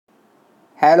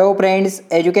Hello friends,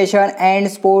 education and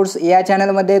sports या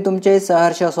चॅनलमध्ये तुमचे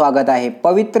सहर्ष स्वागत आहे।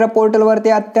 पवित्र पोर्टलवरती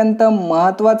अत्यंत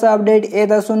महत्त्वाचं अपडेट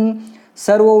येत असून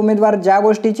सर्व उमेदवार ज्या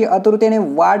गोष्टीची आतुरतेने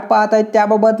वाट पाहत आहेत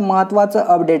त्याबाबत महत्त्वाचं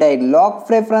अपडेट आहे। लॉक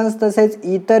प्रेफरन्स तसेच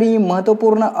इतरही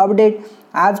महत्त्वपूर्ण अपडेट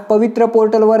आज पवित्र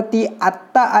पोर्टलवरती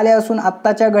आत्ता आले असून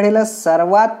आत्ताच्या घडीला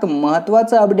सर्वात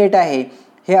महत्त्वाचं अपडेट आहे।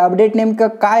 हे अपडेट नेमकं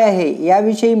काय आहे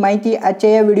याविषयी माहिती आजच्या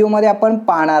या व्हिडिओमध्ये आपण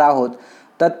पाहणार आहोत।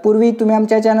 तत्पूर्वी तुम्ही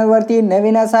आमच्या चॅनलवरती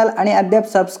नवीन असाल आणि अद्याप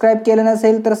सबस्क्राइब केलं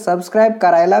नसेल तर सबस्क्राइब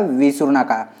करायला विसरू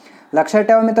नका। लक्षात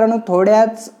ठेवा मित्रांनो,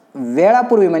 थोड्याच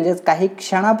वेळापूर्वी म्हणजेच काही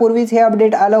क्षणापूर्वीच हे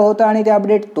अपडेट आलं होतं आणि ते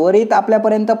अपडेट त्वरित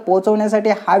आपल्यापर्यंत पोहोचवण्यासाठी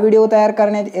हा व्हिडिओ तयार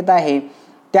करण्यात येत आहे।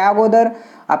 त्या अगोदर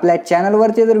आपल्या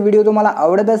चॅनलवरचे जर व्हिडिओ तुम्हाला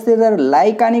आवडत असतील तर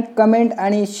लाईक आणि कमेंट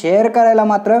आणि शेअर करायला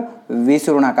मात्र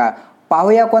विसरू नका।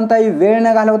 पाहूया कोणताही वेळ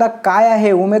न घालवता काय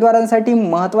आहे उमेदवारांसाठी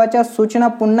महत्त्वाच्या सूचना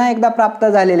पुन्हा एकदा प्राप्त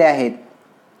झालेल्या आहेत।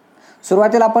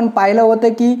 सुरुवातीला आपण पाहिलं होतं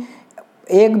की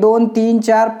 1 2 3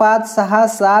 4 5 6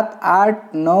 7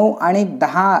 8 9 आणि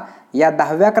 10 या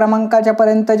 10व्या क्रमांकाच्या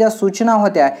पर्यंत ज्या सूचना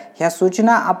होत्या ह्या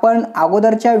सूचना आपण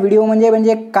अगोदरच्या व्हिडिओ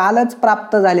म्हणजे कालच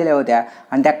प्राप्त झालेल्या होत्या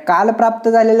आणि त्या काल प्राप्त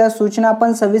झालेल्या सूचना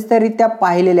आपण सविस्तररित्या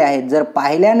पाहिलेल्या आहेत। जर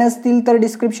पाहिल्या नसतील तर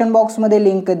डिस्क्रिप्शन बॉक्समध्ये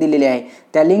लिंक दिलेली आहे,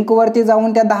 त्या लिंकवरती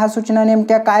जाऊन त्या 10 सूचना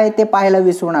नेमक्या काय ते पाहायला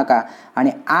विसरू नका।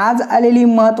 आणि आज आलेली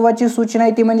महत्त्वाची सूचना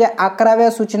ती म्हणजे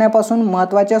 11व्या सूचनेपासून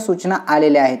महत्त्वाच्या सूचना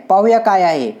आलेल्या आहेत। पाहूया काय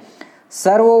आहे।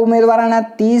 सर्व उमेदवारांना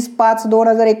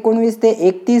 30/5/2019 ते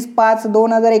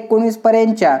 31/5/2019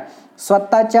 पर्यंतच्या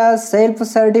स्वतःच्या सेल्फ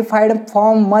सर्टिफाईड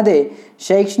फॉर्ममध्ये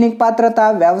शैक्षणिक पात्रता,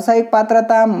 व्यावसायिक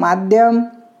पात्रता, माध्यम,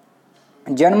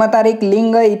 जन्मतारीख,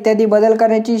 लिंग इत्यादी बदल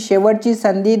करण्याची शेवटची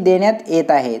संधी देण्यात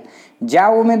येत आहे। ज्या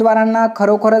उमेदवारांना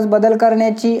खरोखरच बदल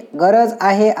करण्याची गरज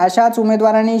आहे अशाच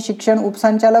उमेदवारांनी शिक्षण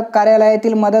उपसंचालक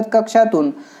कार्यालयातील मदत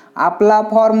कक्षातून आपला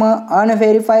फॉर्म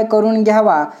अनव्हेरीफाय करून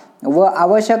घ्यावा व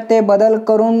आवश्यक ते बदल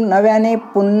करून नव्याने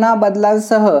पुन्हा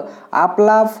बदलांसह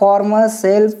आपला फॉर्म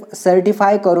सेल्फ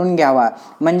सर्टिफाय करून घ्यावा।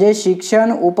 म्हणजे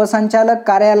शिक्षण उपसंचालक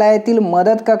कार्यालयातील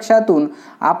मदत कक्षातून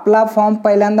आपला फॉर्म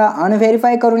पहिल्यांदा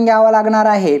अनव्हेरीफाय करून घ्यावा लागणार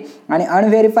आहे आणि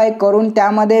अनव्हेरीफाय करून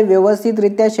त्यामध्ये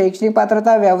व्यवस्थितरित्या शैक्षणिक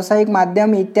पात्रता, व्यावसायिक,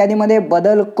 माध्यम इत्यादीमध्ये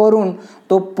बदल करून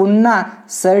तो पुन्हा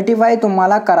सर्टिफाय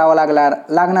तुम्हाला करावा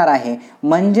लागणार आहे।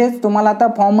 म्हणजेच तुम्हाला आता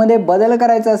फॉर्ममध्ये बदल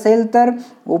करायचा असेल तर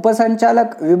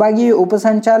विभागीय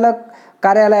उपसंचालक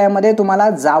कार्यालयामध्ये तुम्हाला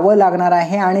जावं लागणार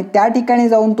आहे आणि त्या ठिकाणी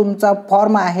जाऊन तुमचा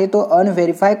फॉर्म आहे तो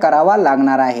अनव्हेरीफाय करावा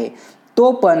लागणार आहे।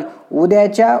 तो पण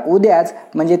उद्याच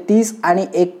म्हणजे 30 आणि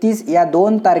 31 या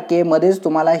 2 तारखेमध्येच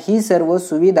तुम्हाला ही सर्व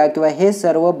सुविधा किंवा हे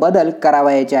सर्व बदल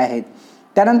करावायचे आहेत।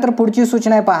 त्यानंतर पुढची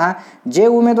सूचना आहे पहा, जे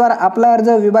उमेदवार आपला अर्ज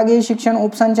विभागीय शिक्षण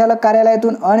उपसंचालक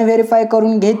कार्यालयातून अनव्हेरीफाय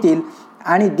करून घेतील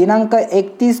आणि दिनांक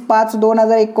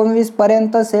 31/5/2019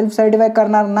 पर्यंत सेल्फ सर्टिफाय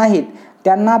करणार नाहीत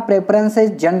त्यांना प्रेफरन्सेस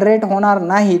जनरेट होणार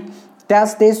नाहीत,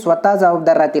 त्यास ते स्वतः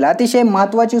जबाबदार राहतील। अतिशय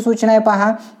महत्त्वाची सूचना आहे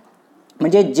पहा,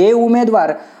 म्हणजे जे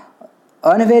उमेदवार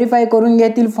अनव्हेरीफाय करून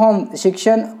घेतील फॉर्म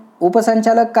शिक्षण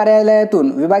उपसंचालक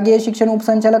कार्यालयातून, विभागीय शिक्षण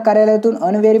उपसंचालक कार्यालयातून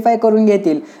अनव्हेरीफाय करून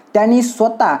घेतील त्यांनी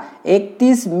स्वतः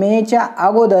 31 मेच्या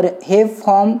अगोदर हे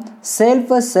फॉर्म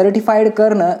सेल्फ सर्टिफाईड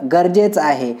करणं गरजेचं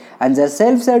आहे। आणि जर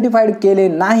सेल्फ सर्टिफाईड केले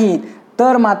नाहीत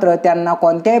तर मात्र त्यांना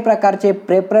कोणत्याही प्रकारचे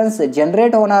प्रेफरन्स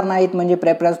जनरेट होणार नाहीत, म्हणजे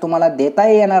प्रेफरन्स तुम्हाला देता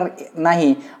येणार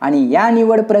नाही आणि या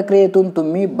निवड प्रक्रियेतून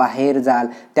तुम्ही बाहेर जाल।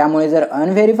 त्यामुळे जर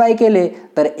अनव्हेरीफाय केले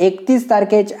तर 31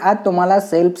 तारखेच्या आत तुम्हाला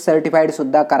सेल्फ सर्टिफाईड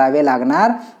सुद्धा करावे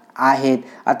लागणार आहेत।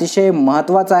 अतिशय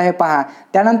महत्त्वाचं आहे पहा।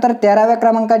 त्यानंतर 13व्या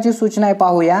क्रमांकाची सूचना आहे,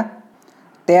 पाहूया।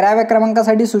 13व्या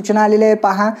क्रमांकासाठी सूचना आलेली आहे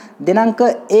पहा, दिनांक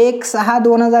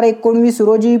 1/6/2019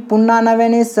 रोजी पुन्हा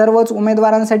नव्याने सर्वच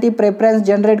उमेदवारांसाठी प्रेफरन्स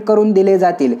जनरेट करून दिले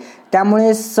जातील।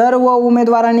 त्यामुळे सर्व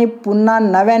उमेदवारांनी पुन्हा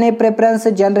नव्याने प्रेफरन्स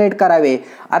जनरेट करावे।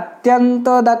 अत्यंत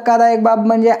धक्कादायक बाब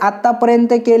म्हणजे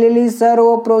आतापर्यंत केलेली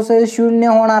सर्व प्रोसेस शून्य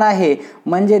होणार आहे।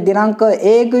 म्हणजे दिनांक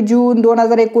 1 जून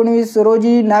 2019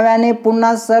 रोजी नव्याने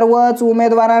पुन्हा सर्वच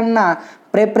उमेदवारांना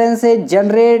प्रेफरन्सेस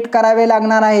जनरेट करावे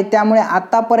लागणार आहे। त्यामुळे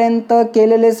आतापर्यंत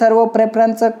केलेले सर्व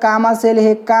प्रेफरन्सचं काम असेल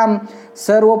हे काम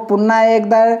सर्व पुन्हा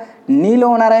एकदा नील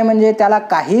होणार आहे, म्हणजे त्याला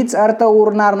काहीच अर्थ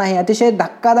उरणार नाही। अतिशय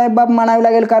धक्कादायक बाब म्हणावी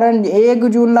लागेल, कारण 1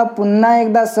 जूनला पुन्हा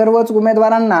एकदा सर्वच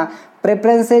उमेदवारांना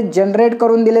प्रेफरन्सेस जनरेट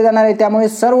करून दिले जाणार आहे। त्यामुळे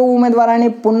सर्व उमेदवारांनी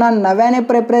पुन्हा नव्याने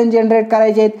प्रेफरन्स जनरेट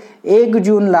करायचे आहेत 1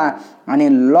 जूनला आणि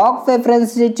लॉक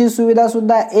प्रेफरन्सची सुविधा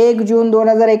सुद्धा 1 जून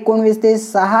 2019 ते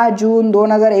 6 जून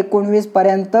 2019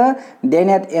 पर्यंत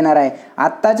देण्यात येणार आहे।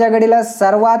 आत्ताच्या घडीला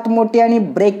सर्वात मोठी आणि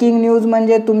ब्रेकिंग न्यूज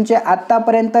म्हणजे तुमचे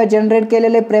आतापर्यंत जनरेट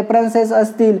केलेले प्रेफरन्सेस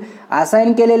असतील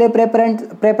असाइन केलेले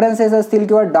प्रेफरन्सेस असतील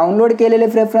किंवा डाउनलोड केलेले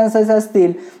प्रेफरन्सेस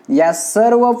असतील, या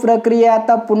सर्व प्रक्रिया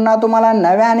आता पुन्हा तुम्हाला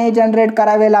नव्याने जनरेट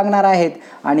करावे लागणार आहेत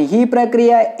आणि ही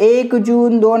प्रक्रिया 1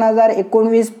 जून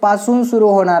 2019 पासून सुरू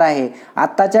होणार आहे.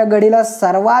 आत्ताच्या घडीला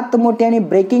सर्वात मोठी आणि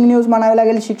ब्रेकिंग न्यूज म्हणावी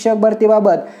लागेल शिक्षक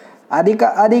भरतीबाबत.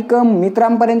 अधिक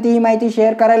मित्रांपर्यंत ही माहिती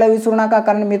शेअर करायला विसरू नका,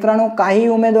 कारण मित्रांनो काही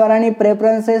उमेदवारांनी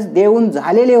प्रेफरन्सेस देऊन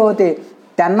झालेले होते,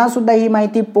 त्यांना सुद्धा ही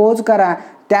माहिती पोहोच करा.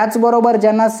 त्याचबरोबर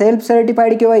ज्यांना सेल्फ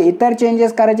सर्टिफाईड किंवा इतर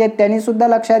चेंजेस करायचे आहेत त्यांनी सुद्धा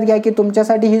लक्षात घ्या की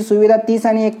तुमच्यासाठी ही सुविधा 30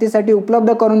 आणि 31 साठी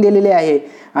उपलब्ध करून दिलेली आहे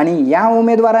आणि या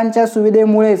उमेदवारांच्या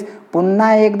सुविधेमुळेच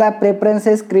पुन्हा एकदा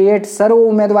प्रेफरन्सेस क्रिएट सर्व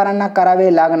उमेदवारांना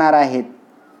करावे लागणार आहेत.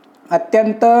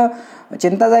 अत्यंत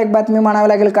चिंतादायक बातमी म्हणावी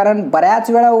लागेल, कारण बऱ्याच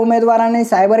वेळा उमेदवारांनी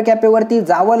सायबर कॅफेवरती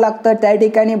जावं लागतं, त्या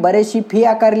ठिकाणी बरीचशी फी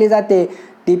आकारली जाते.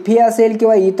 ती फी असेल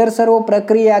किंवा इतर सर्व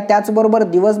प्रक्रिया, त्याचबरोबर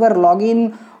दिवसभर लॉग इन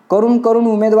करून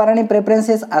उमेदवारांनी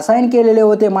प्रेफरन्सेस असाइन केलेले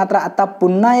होते. मात्र आता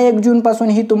पुन्हा 1 जून पासून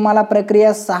ही तुम्हाला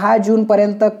प्रक्रिया 6 जून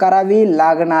पर्यंत करावी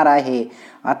लागणार आहे.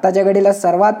 आताच्या घडीला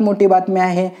सर्वात मोठी बातमी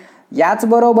आहे.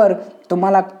 याचबरोबर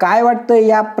तुम्हाला काय वाटतं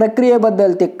या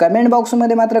प्रक्रियेबद्दल ते कमेंट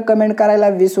बॉक्समध्ये मात्र कमेंट करायला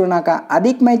विसरू नका.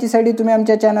 अधिक माहितीसाठी तुम्ही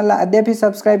आमच्या चॅनलला अद्यापही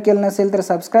सबस्क्राईब केलं नसेल तर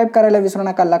सबस्क्राईब करायला विसरू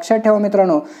नका. लक्षात ठेवा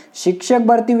मित्रांनो, शिक्षक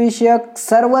भरती विषयक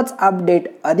सर्वच अपडेट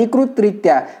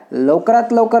अधिकृतरित्या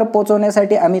लवकरात लवकर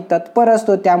पोहोचवण्यासाठी आम्ही तत्पर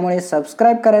असतो, त्यामुळे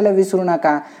सबस्क्राईब करायला विसरू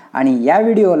नका आणि या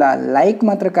व्हिडिओला लाईक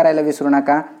मात्र करायला विसरू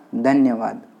नका.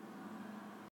 धन्यवाद.